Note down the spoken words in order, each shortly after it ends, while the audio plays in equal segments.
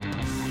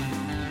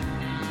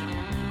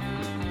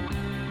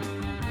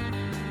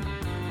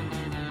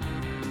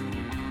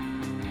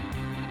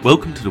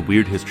Welcome to the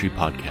Weird History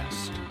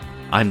Podcast.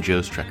 I'm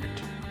Joe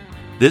Streckert.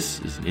 This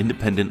is an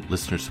independent,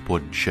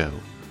 listener-supported show.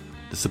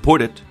 To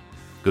support it,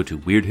 go to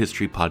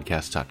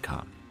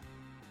weirdhistorypodcast.com.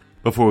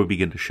 Before we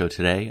begin the show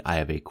today, I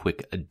have a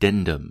quick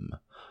addendum.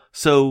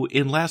 So,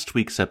 in last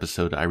week's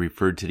episode, I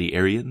referred to the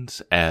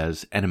Aryans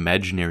as an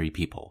imaginary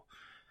people.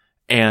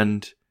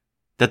 And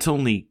that's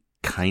only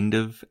kind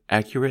of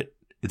accurate.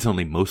 It's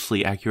only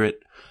mostly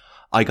accurate.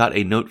 I got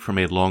a note from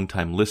a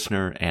longtime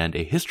listener and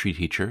a history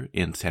teacher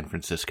in San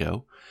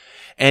Francisco,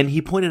 and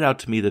he pointed out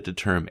to me that the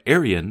term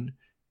Aryan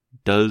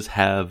does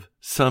have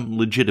some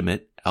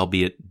legitimate,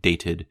 albeit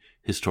dated,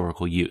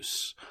 historical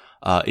use.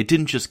 It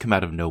didn't just come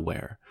out of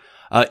nowhere.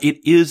 It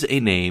is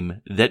a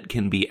name that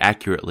can be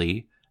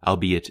accurately,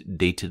 albeit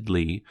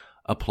datedly,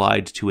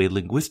 applied to a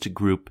linguistic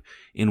group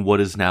in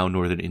what is now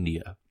northern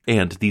India,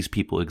 and these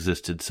people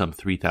existed some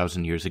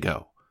 3,000 years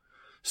ago.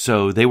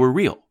 So they were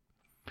real.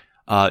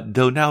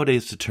 Though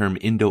nowadays the term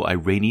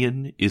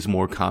Indo-Iranian is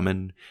more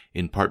common,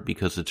 in part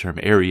because the term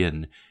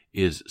Aryan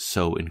is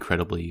so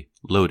incredibly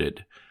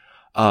loaded.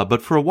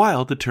 But for a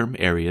while, the term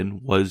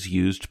Aryan was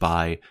used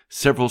by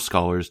several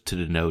scholars to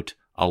denote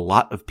a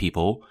lot of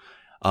people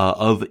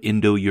of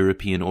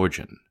Indo-European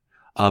origin.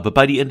 But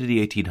by the end of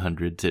the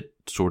 1800s, it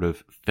sort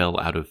of fell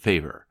out of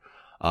favor.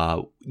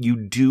 You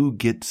do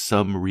get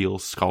some real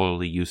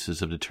scholarly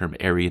uses of the term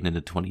Aryan in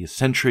the 20th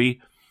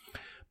century,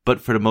 but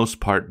for the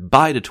most part,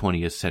 by the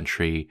 20th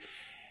century,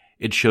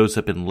 it shows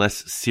up in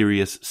less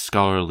serious,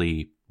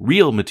 scholarly,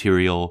 real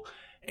material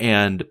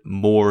and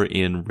more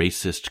in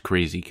racist,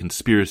 crazy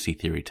conspiracy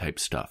theory type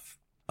stuff.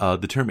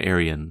 The term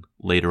Aryan,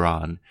 later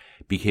on,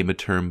 became a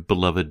term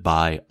beloved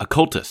by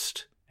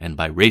occultists and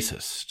by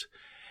racists.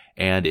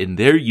 And in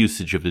their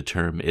usage of the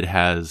term, it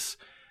has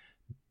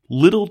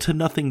little to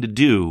nothing to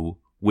do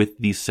with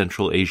the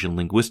Central Asian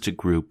linguistic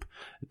group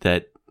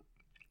that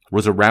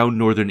was around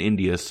northern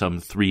India some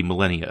 3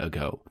 millennia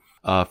ago.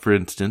 For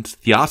instance,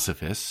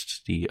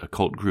 Theosophists, the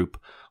occult group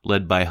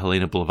led by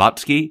Helena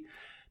Blavatsky,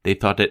 they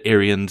thought that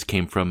Aryans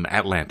came from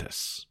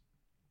Atlantis.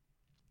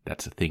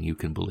 That's a thing you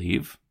can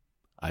believe,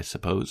 I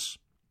suppose.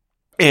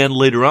 And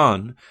later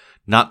on,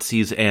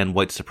 Nazis and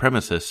white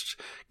supremacists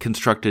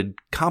constructed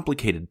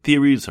complicated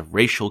theories of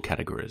racial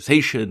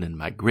categorization and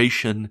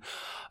migration,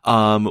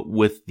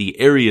 with the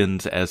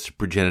Aryans as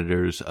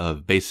progenitors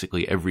of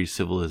basically every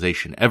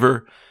civilization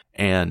ever,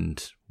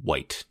 and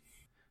white.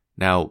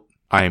 Now,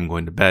 I am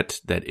going to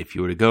bet that if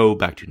you were to go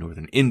back to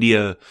northern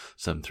India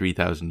some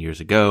 3,000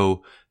 years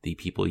ago, the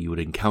people you would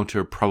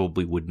encounter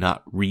probably would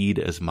not read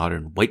as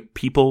modern white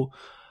people,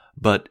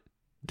 but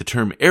the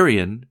term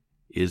Aryan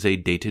is a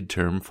dated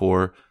term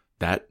for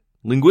that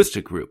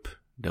linguistic group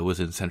that was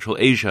in Central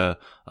Asia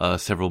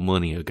several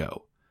millennia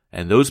ago.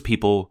 And those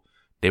people,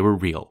 they were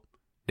real.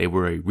 They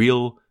were a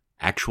real,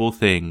 actual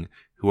thing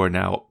who are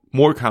now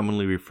more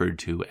commonly referred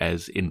to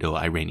as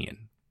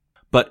Indo-Iranian.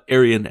 But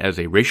Aryan as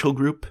a racial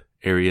group,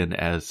 Aryan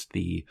as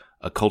the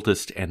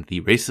occultist and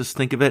the racist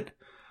think of it,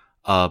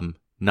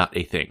 not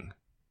a thing.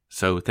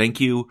 So thank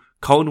you,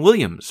 Colin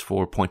Williams,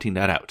 for pointing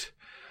that out.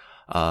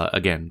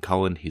 Again,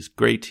 Colin, he's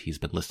great. He's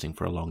been listening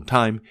for a long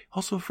time.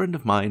 Also a friend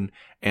of mine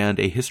and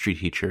a history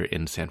teacher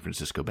in San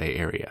Francisco Bay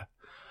Area.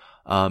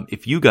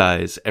 If you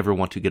guys ever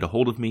want to get a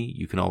hold of me,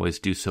 you can always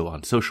do so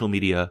on social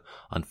media,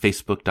 on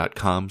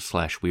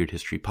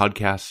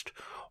facebook.com/weirdhistorypodcast,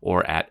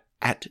 or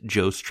at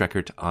Joe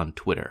Streckert on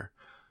Twitter.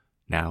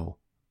 Now,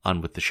 on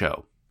with the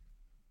show.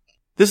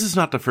 This is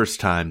not the first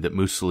time that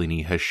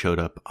Mussolini has showed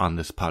up on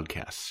this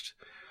podcast.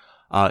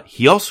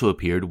 He also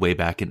appeared way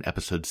back in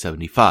episode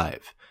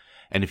 75.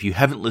 And if you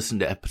haven't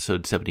listened to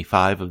episode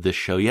 75 of this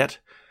show yet,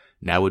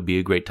 now would be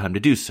a great time to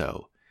do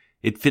so.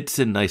 It fits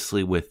in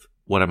nicely with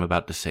what I'm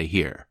about to say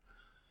here.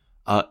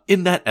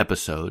 In that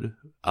episode,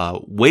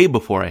 way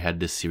before I had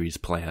this series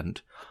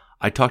planned,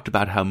 I talked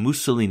about how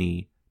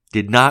Mussolini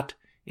did not,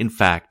 in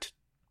fact,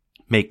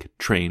 make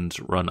trains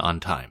run on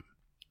time.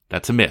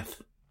 That's a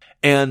myth.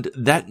 And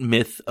that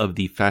myth of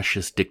the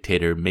fascist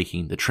dictator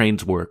making the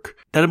trains work,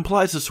 that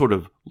implies a sort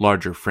of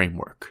larger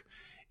framework.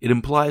 It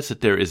implies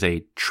that there is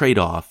a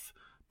trade-off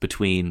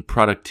between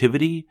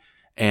productivity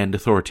and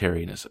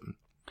authoritarianism.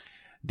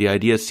 The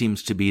idea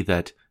seems to be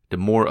that the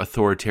more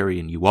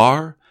authoritarian you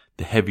are,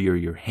 the heavier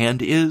your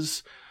hand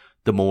is,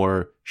 the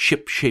more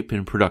ship-shape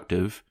and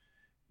productive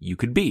you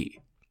could be.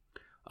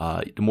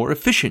 The more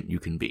efficient you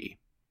can be.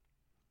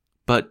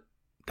 But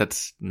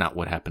that's not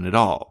what happened at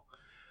all.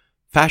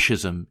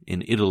 Fascism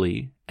in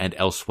Italy and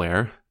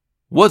elsewhere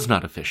was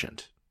not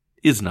efficient,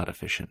 is not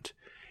efficient.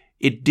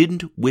 It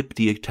didn't whip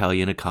the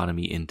Italian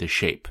economy into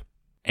shape.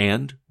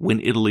 And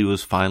when Italy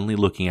was finally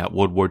looking at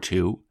World War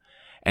II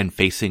and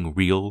facing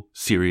real,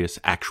 serious,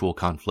 actual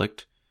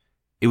conflict,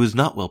 it was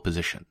not well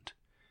positioned.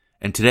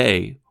 And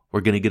today, we're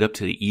going to get up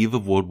to the eve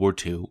of World War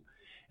II,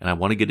 and I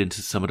want to get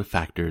into some of the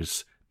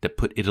factors that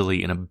put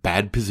Italy in a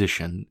bad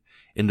position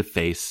in the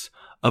face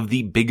of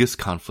the biggest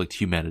conflict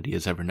humanity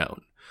has ever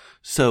known.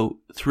 So,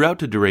 throughout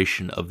the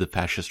duration of the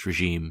fascist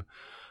regime,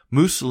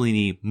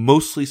 Mussolini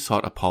mostly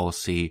sought a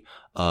policy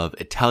of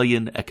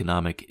Italian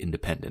economic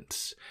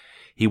independence.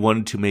 He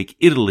wanted to make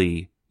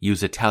Italy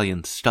use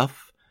Italian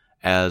stuff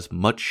as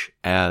much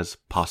as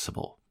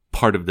possible.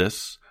 Part of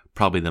this,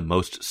 probably the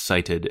most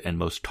cited and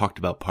most talked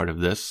about part of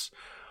this,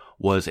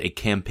 was a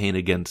campaign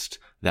against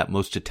that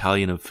most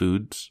Italian of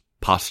foods,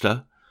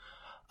 pasta.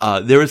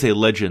 There is a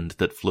legend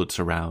that floats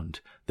around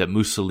that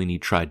Mussolini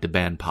tried to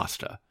ban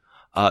pasta.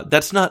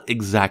 That's not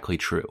exactly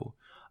true.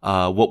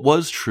 What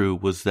was true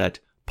was that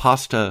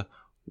pasta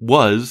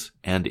was,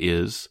 and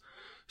is,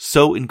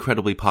 so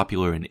incredibly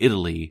popular in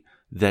Italy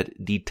that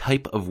the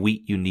type of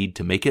wheat you need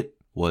to make it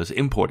was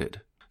imported.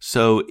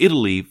 So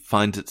Italy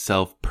finds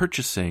itself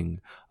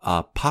purchasing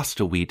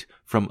pasta wheat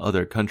from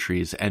other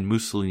countries, and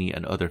Mussolini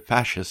and other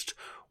fascists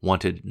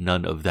wanted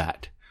none of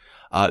that.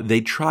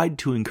 They tried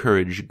to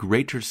encourage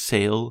greater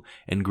sale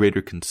and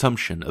greater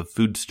consumption of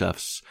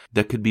foodstuffs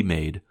that could be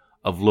made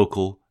of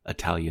local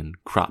Italian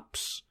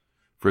crops.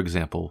 For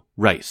example,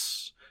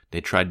 rice.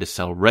 They tried to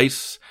sell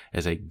rice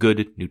as a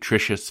good,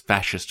 nutritious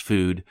fascist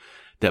food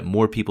that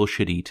more people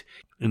should eat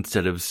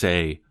instead of,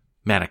 say,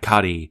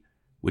 manicotti,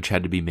 which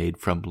had to be made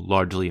from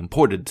largely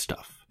imported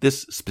stuff.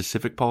 This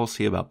specific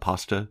policy about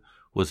pasta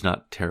was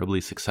not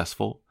terribly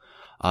successful.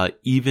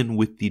 Even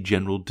with the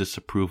general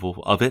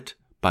disapproval of it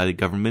by the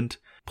government,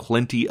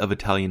 plenty of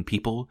Italian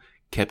people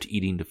kept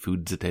eating the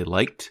foods that they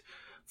liked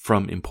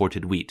from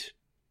imported wheat,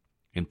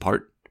 in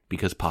part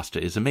because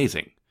pasta is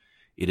amazing.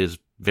 It is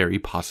very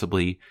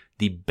possibly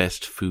the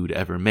best food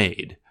ever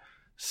made.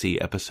 See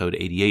episode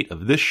 88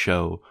 of this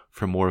show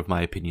for more of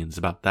my opinions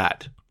about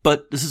that.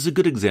 But this is a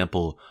good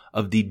example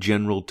of the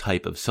general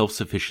type of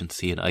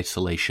self-sufficiency and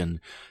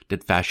isolation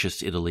that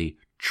fascist Italy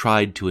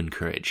tried to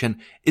encourage. And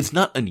it's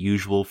not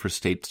unusual for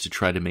states to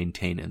try to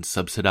maintain and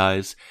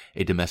subsidize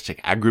a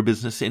domestic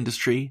agribusiness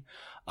industry.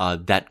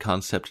 That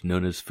concept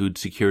known as food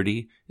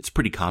security, it's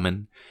pretty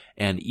common.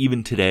 And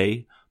even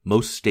today,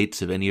 most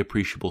states of any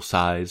appreciable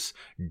size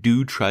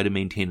do try to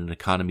maintain an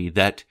economy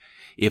that,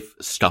 if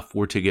stuff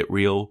were to get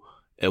real,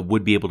 it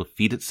would be able to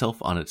feed itself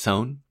on its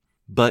own.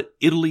 But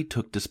Italy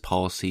took this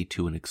policy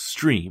to an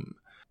extreme.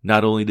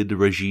 Not only did the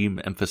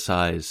regime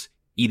emphasize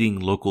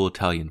eating local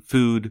Italian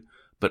food,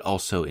 but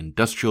also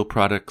industrial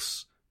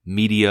products,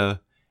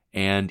 media,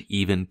 and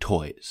even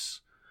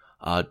toys.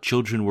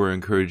 Children were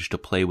encouraged to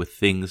play with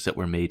things that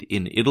were made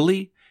in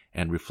Italy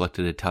and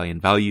reflected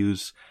Italian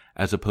values,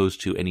 as opposed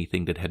to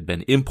anything that had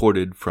been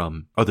imported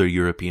from other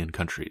European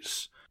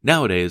countries.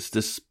 Nowadays,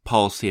 this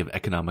policy of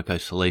economic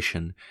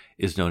isolation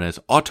is known as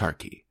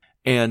autarky,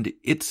 and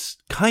it's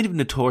kind of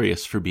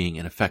notorious for being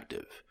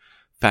ineffective.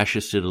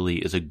 Fascist Italy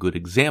is a good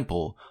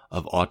example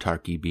of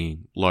autarky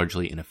being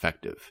largely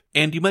ineffective.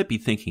 And you might be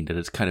thinking that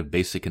it's kind of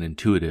basic and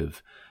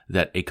intuitive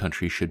that a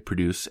country should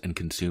produce and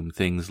consume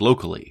things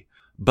locally.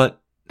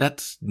 But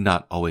that's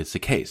not always the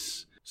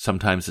case.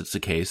 Sometimes it's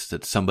the case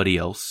that somebody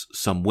else,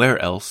 somewhere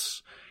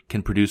else,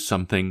 can produce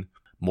something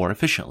more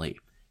efficiently,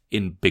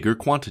 in bigger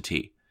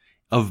quantity,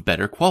 of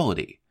better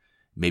quality.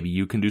 Maybe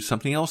you can do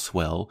something else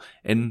well,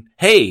 and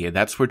hey,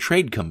 that's where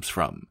trade comes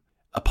from.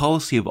 A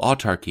policy of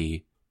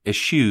autarky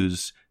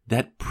eschews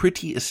that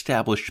pretty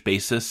established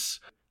basis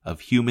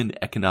of human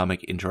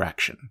economic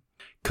interaction.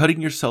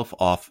 Cutting yourself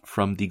off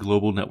from the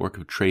global network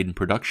of trade and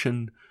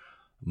production,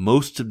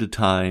 most of the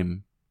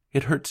time,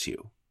 it hurts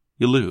you.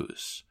 You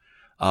lose.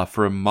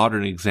 For a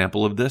modern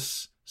example of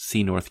this,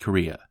 see North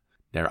Korea.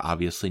 They're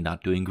obviously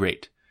not doing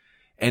great.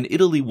 And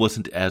Italy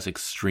wasn't as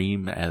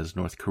extreme as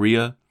North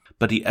Korea,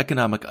 but the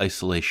economic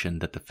isolation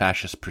that the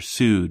fascists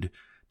pursued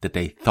that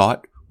they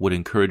thought would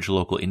encourage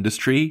local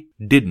industry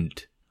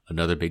didn't.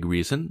 Another big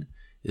reason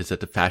is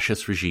that the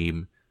fascist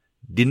regime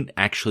didn't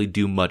actually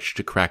do much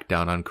to crack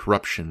down on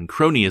corruption and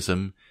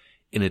cronyism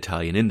in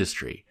Italian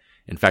industry.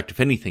 In fact, if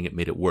anything, it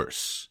made it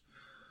worse.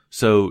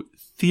 So,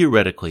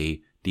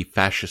 theoretically, the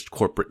fascist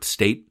corporate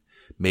state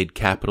made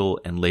capital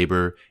and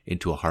labor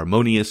into a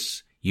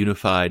harmonious,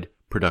 unified,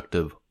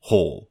 productive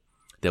whole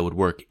that would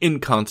work in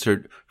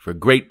concert for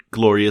great,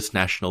 glorious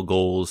national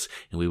goals,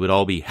 and we would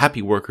all be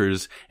happy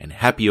workers and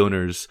happy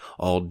owners,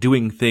 all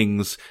doing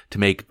things to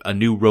make a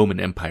new Roman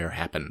Empire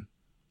happen.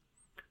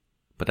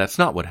 But that's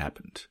not what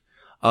happened.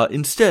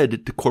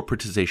 Instead, the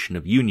corporatization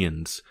of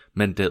unions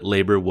meant that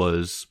labor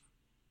was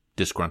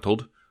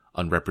disgruntled,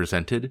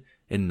 unrepresented,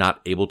 and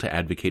not able to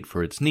advocate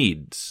for its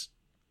needs.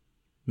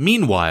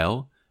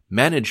 Meanwhile,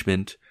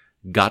 management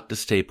got to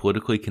stay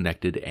politically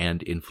connected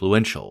and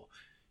influential.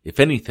 If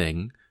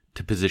anything,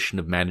 the position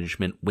of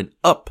management went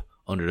up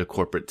under the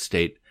corporate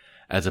state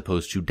as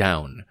opposed to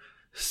down.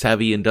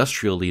 Savvy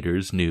industrial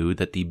leaders knew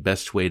that the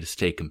best way to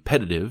stay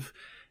competitive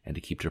and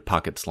to keep their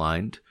pockets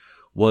lined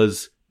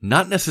was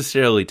not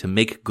necessarily to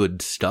make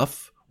good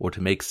stuff or to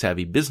make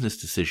savvy business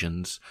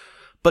decisions,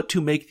 but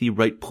to make the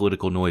right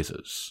political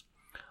noises.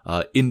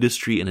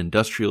 Industry and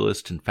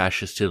industrialists in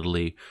fascist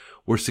Italy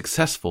were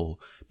successful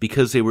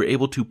because they were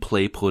able to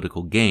play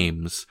political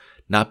games,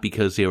 not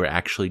because they were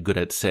actually good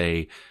at,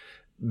 say,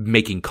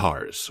 making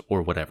cars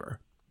or whatever.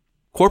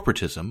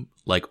 Corporatism,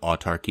 like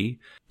autarky,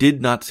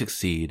 did not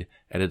succeed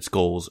at its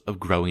goals of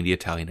growing the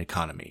Italian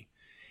economy.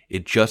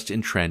 It just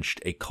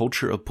entrenched a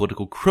culture of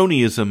political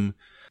cronyism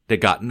that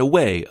got in the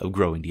way of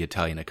growing the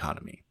Italian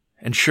economy.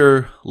 And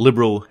sure,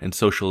 liberal and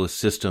socialist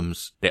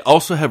systems, they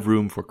also have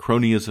room for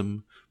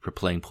cronyism, for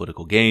playing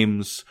political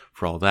games,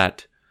 for all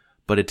that,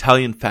 but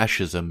Italian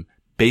fascism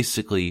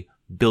basically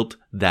built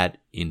that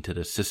into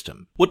the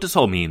system. What this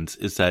all means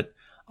is that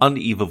on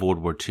the eve of World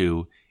War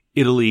II,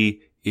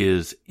 Italy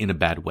is in a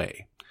bad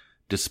way.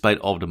 Despite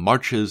all the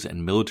marches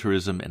and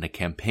militarism and a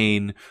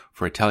campaign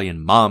for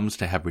Italian moms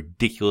to have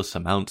ridiculous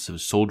amounts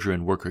of soldier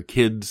and worker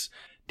kids,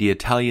 the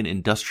Italian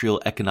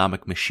industrial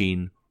economic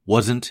machine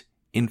wasn't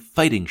in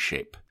fighting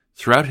shape.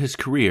 Throughout his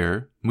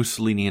career,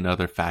 Mussolini and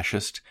other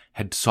fascists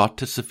had sought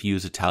to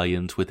suffuse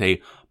Italians with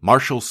a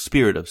martial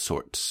spirit of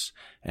sorts,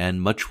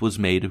 and much was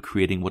made of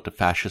creating what the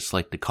fascists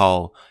like to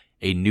call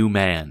a new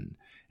man,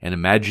 an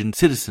imagined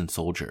citizen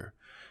soldier,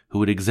 who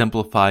would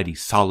exemplify the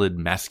solid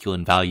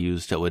masculine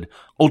values that would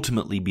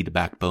ultimately be the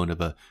backbone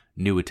of a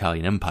new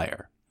Italian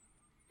empire.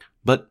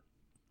 But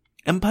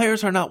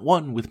empires are not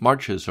won with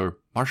marches or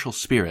martial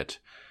spirit.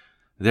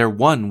 They're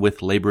won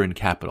with labor and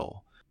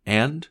capital.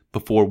 And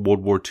before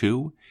World War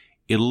II,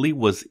 Italy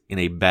was in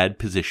a bad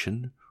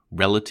position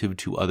relative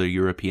to other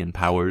European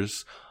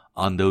powers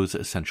on those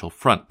essential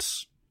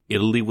fronts.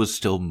 Italy was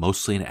still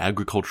mostly an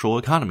agricultural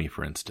economy,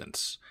 for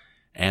instance,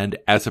 and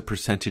as a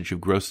percentage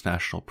of gross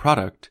national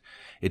product,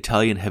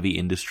 Italian heavy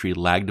industry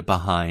lagged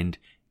behind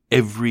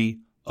every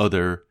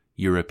other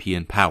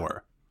European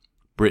power.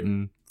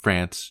 Britain,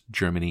 France,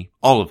 Germany,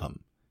 all of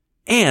them.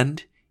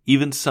 And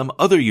even some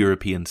other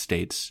European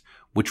states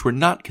which were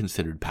not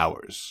considered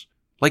powers,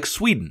 like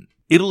Sweden.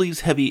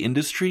 Italy's heavy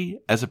industry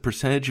as a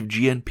percentage of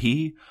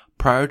GNP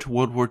prior to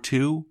World War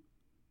II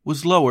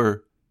was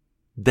lower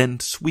than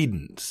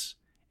Sweden's,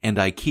 and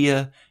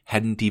IKEA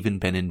hadn't even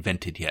been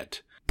invented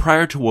yet.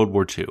 Prior to World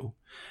War II,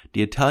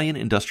 the Italian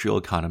industrial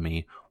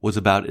economy was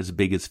about as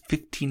big as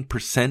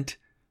 15%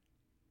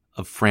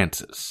 of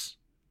France's.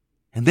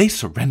 And they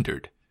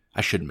surrendered.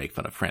 I shouldn't make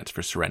fun of France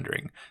for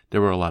surrendering.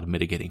 There were a lot of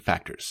mitigating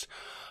factors.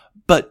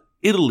 But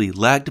Italy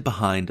lagged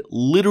behind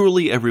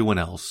literally everyone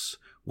else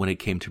when it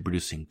came to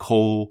producing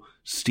coal,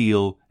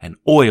 steel, and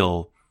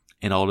oil,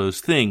 and all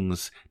those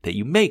things that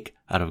you make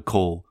out of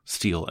coal,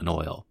 steel, and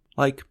oil.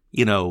 Like,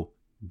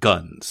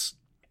 guns.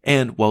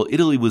 And while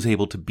Italy was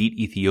able to beat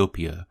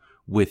Ethiopia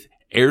with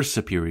air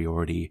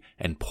superiority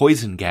and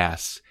poison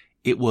gas,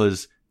 it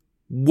was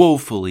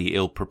woefully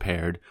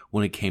ill-prepared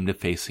when it came to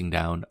facing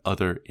down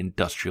other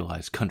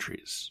industrialized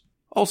countries.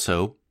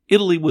 Also,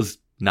 Italy was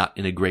not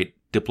in a great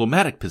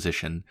diplomatic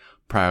position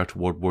prior to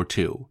World War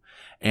II,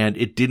 and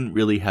it didn't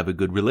really have a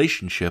good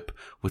relationship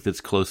with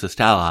its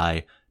closest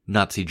ally,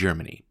 Nazi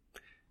Germany.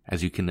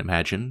 As you can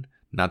imagine,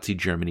 Nazi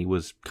Germany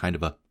was kind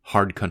of a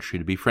hard country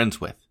to be friends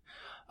with.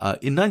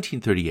 In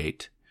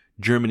 1938,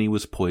 Germany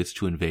was poised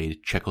to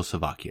invade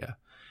Czechoslovakia.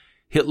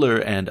 Hitler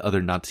and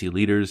other Nazi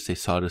leaders, they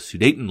saw the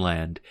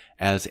Sudetenland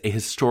as a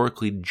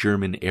historically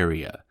German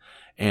area,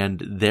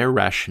 and their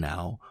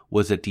rationale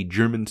was that the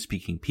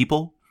German-speaking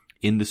people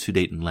in the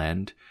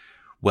Sudetenland,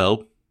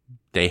 well,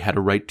 they had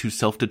a right to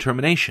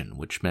self-determination,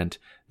 which meant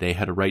they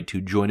had a right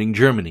to joining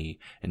Germany,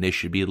 and they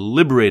should be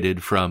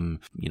liberated from,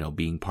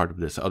 being part of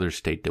this other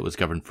state that was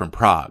governed from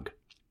Prague.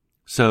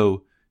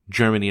 So,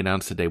 Germany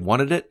announced that they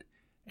wanted it,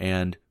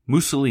 and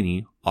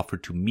Mussolini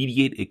offered to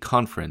mediate a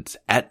conference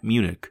at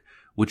Munich,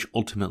 which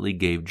ultimately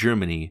gave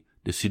Germany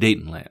the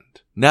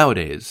Sudetenland.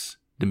 Nowadays,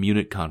 the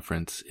Munich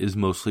conference is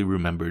mostly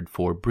remembered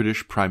for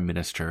British Prime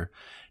Minister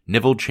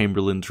Neville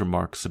Chamberlain's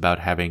remarks about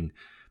having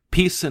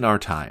peace in our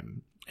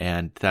time,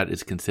 and that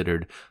is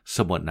considered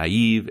somewhat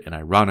naive and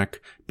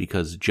ironic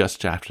because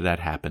just after that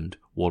happened,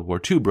 World War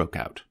II broke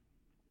out.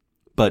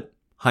 But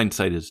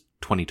hindsight is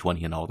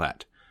 20/20 and all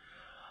that.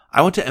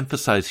 I want to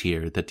emphasize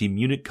here that the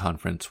Munich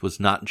conference was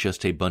not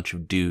just a bunch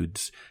of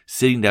dudes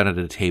sitting down at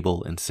a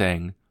table and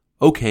saying,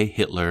 "Okay,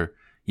 Hitler,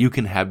 you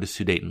can have the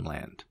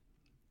Sudetenland."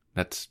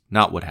 That's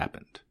not what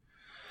happened.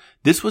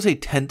 This was a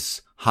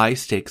tense,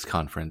 high-stakes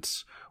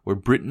conference where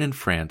Britain and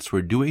France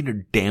were doing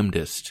their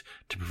damnedest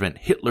to prevent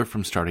Hitler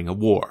from starting a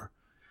war.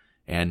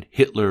 And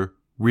Hitler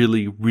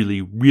really,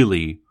 really,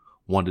 really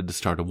wanted to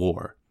start a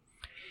war.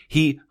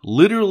 He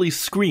literally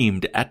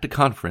screamed at the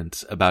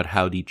conference about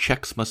how the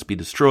Czechs must be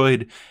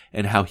destroyed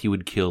and how he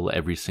would kill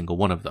every single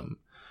one of them.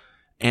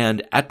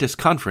 And at this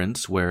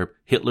conference, where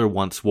Hitler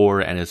wants war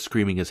and is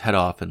screaming his head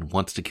off and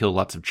wants to kill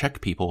lots of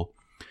Czech people,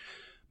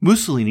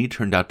 Mussolini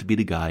turned out to be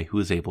the guy who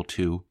was able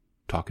to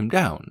talk him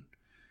down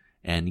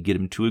and get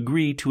him to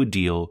agree to a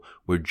deal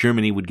where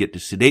Germany would get the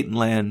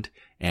Sudetenland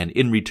and,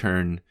 in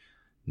return,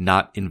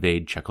 not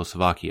invade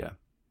Czechoslovakia.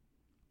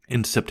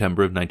 In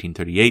September of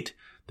 1938,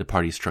 the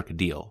parties struck a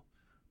deal.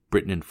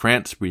 Britain and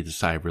France breathed a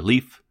sigh of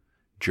relief,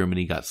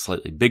 Germany got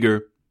slightly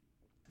bigger,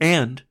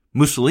 and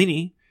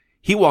Mussolini,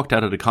 he walked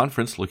out of the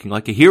conference looking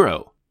like a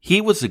hero. He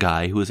was the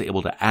guy who was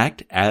able to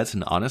act as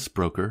an honest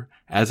broker,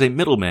 as a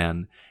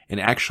middleman, and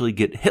actually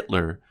get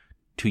Hitler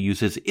to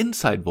use his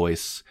inside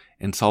voice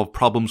and solve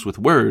problems with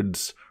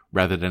words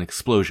rather than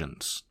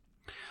explosions.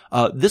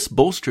 This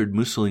bolstered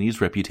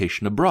Mussolini's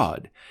reputation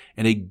abroad,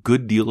 and a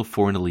good deal of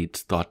foreign elites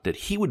thought that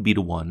he would be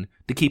the one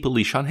to keep a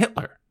leash on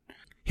Hitler.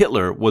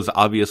 Hitler was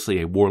obviously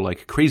a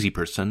warlike crazy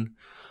person,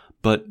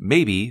 but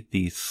maybe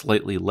the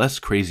slightly less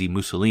crazy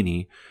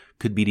Mussolini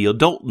could be the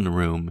adult in the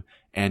room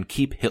and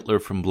keep Hitler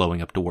from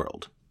blowing up the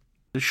world.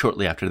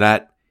 Shortly after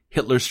that,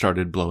 Hitler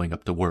started blowing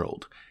up the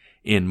world.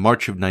 In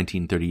March of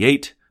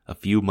 1938, a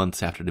few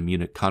months after the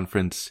Munich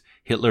conference,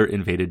 Hitler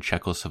invaded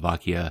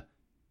Czechoslovakia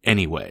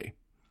anyway.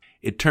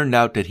 It turned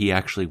out that he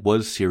actually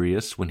was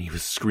serious when he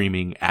was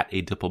screaming at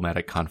a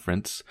diplomatic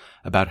conference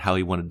about how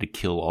he wanted to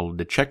kill all of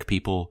the Czech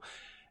people,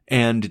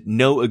 and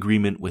no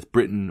agreement with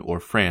Britain or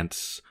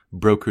France,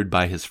 brokered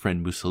by his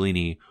friend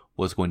Mussolini,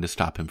 was going to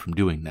stop him from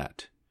doing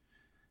that.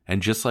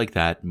 And just like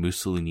that,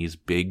 Mussolini's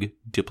big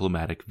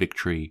diplomatic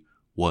victory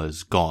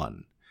was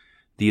gone.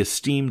 The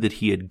esteem that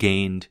he had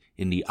gained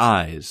in the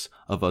eyes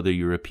of other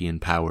European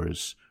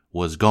powers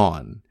was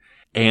gone,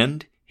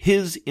 and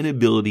his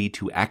inability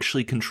to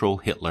actually control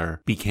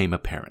Hitler became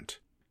apparent.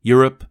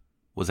 Europe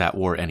was at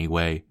war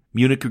anyway,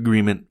 Munich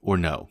Agreement or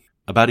no.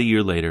 About a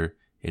year later,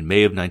 in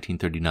May of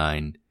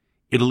 1939,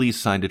 Italy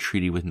signed a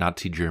treaty with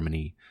Nazi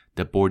Germany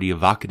that bore the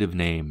evocative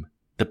name,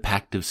 the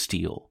Pact of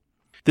Steel.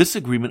 This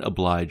agreement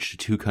obliged the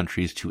two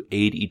countries to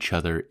aid each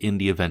other in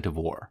the event of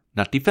war.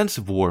 Not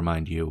defensive war,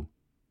 mind you,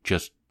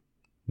 just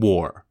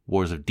war.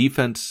 Wars of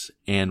defense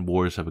and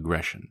wars of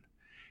aggression.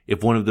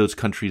 If one of those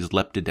countries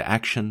leapt into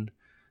action,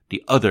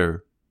 the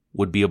other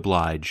would be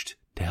obliged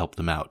to help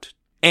them out.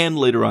 And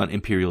later on,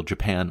 Imperial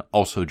Japan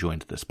also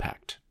joined this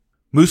pact.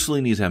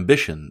 Mussolini's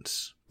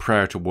ambitions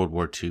prior to World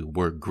War II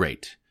were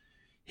great.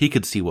 He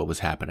could see what was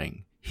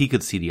happening. He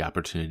could see the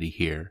opportunity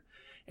here.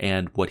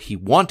 And what he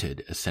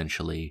wanted,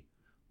 essentially,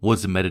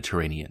 was the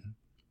Mediterranean.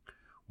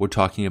 We're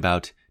talking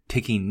about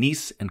taking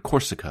Nice and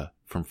Corsica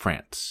from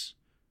France,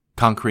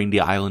 conquering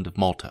the island of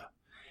Malta,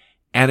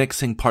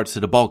 annexing parts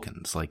of the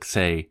Balkans, like,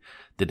 say,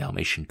 the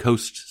Dalmatian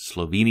coast,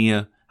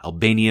 Slovenia,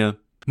 Albania.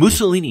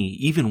 Mussolini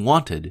even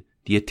wanted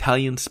the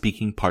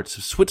Italian-speaking parts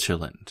of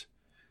Switzerland.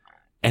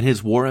 And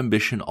his war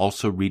ambition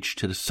also reached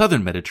to the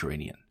southern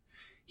Mediterranean.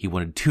 He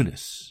wanted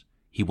Tunis.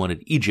 He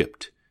wanted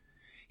Egypt.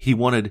 He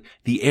wanted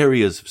the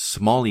areas of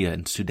Somalia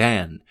and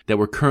Sudan that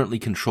were currently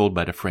controlled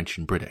by the French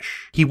and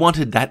British. He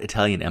wanted that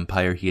Italian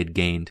empire he had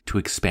gained to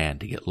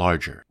expand, to get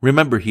larger.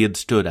 Remember, he had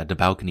stood at the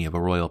balcony of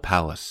a royal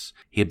palace.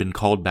 He had been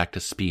called back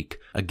to speak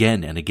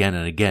again and again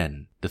and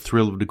again. The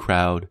thrill of the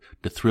crowd,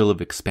 the thrill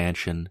of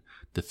expansion,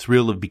 the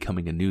thrill of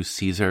becoming a new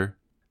Caesar.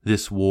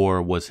 This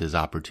war was his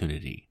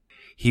opportunity.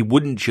 He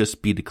wouldn't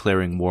just be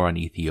declaring war on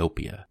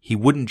Ethiopia. He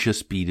wouldn't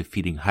just be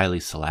defeating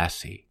Haile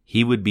Selassie.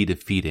 He would be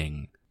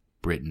defeating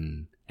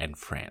Britain and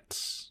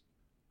France.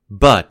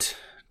 But,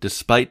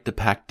 despite the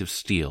Pact of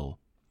Steel,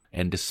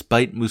 and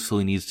despite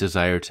Mussolini's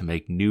desire to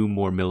make new,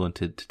 more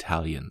militant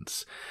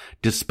Italians,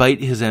 despite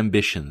his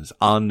ambitions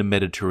on the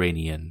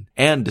Mediterranean,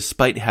 and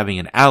despite having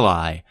an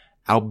ally,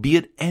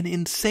 albeit an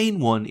insane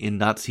one, in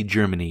Nazi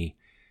Germany,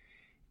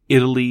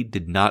 Italy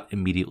did not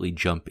immediately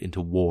jump into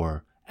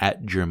war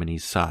at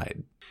Germany's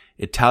side.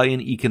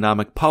 Italian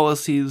economic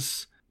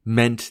policies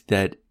meant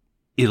that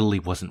Italy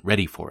wasn't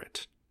ready for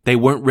it. They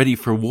weren't ready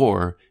for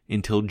war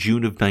until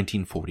June of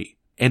 1940.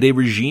 And a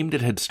regime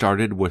that had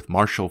started with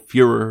martial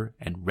furor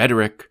and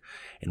rhetoric,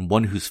 and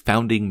one whose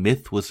founding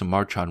myth was the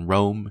march on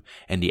Rome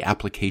and the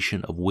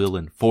application of will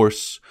and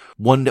force,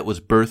 one that was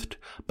birthed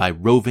by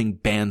roving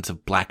bands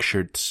of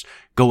blackshirts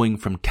going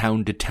from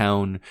town to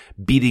town,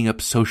 beating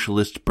up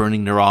socialists,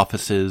 burning their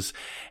offices,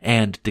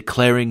 and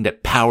declaring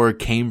that power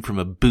came from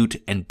a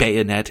boot and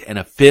bayonet and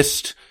a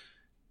fist.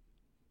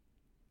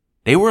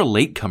 They were a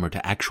latecomer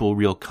to actual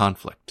real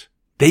conflict.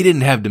 They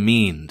didn't have the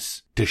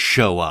means to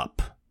show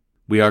up.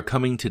 We are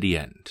coming to the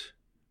end.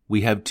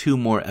 We have 2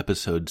 more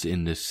episodes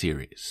in this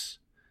series.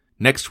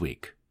 Next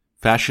week,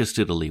 Fascist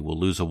Italy will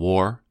lose a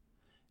war,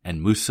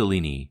 and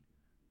Mussolini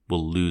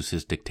will lose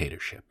his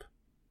dictatorship.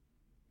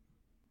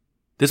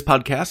 This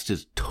podcast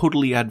is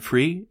totally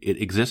ad-free.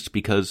 It exists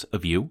because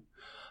of you.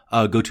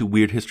 Go to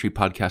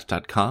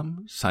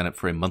weirdhistorypodcast.com, sign up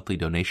for a monthly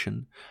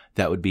donation.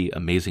 That would be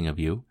amazing of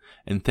you.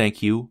 And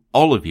thank you,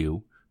 all of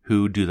you,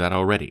 who do that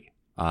already.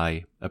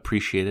 I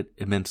appreciate it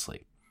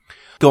immensely.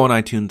 Go on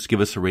iTunes, give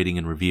us a rating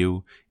and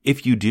review.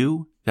 If you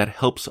do, that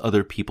helps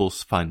other people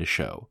find the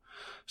show.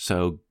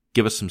 So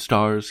give us some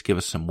stars, give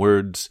us some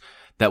words.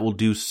 That will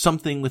do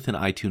something within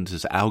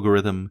iTunes'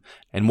 algorithm,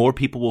 and more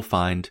people will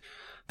find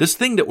this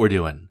thing that we're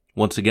doing.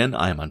 Once again,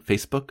 I am on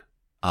Facebook,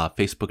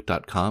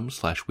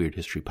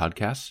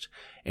 facebook.com/weirdhistorypodcast,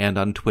 and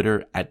on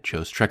Twitter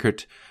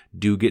 @JoeStreckert.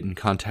 Do get in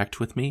contact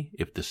with me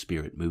if the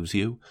spirit moves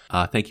you.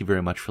 Thank you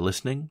very much for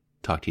listening.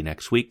 Talk to you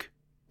next week.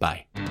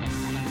 Bye.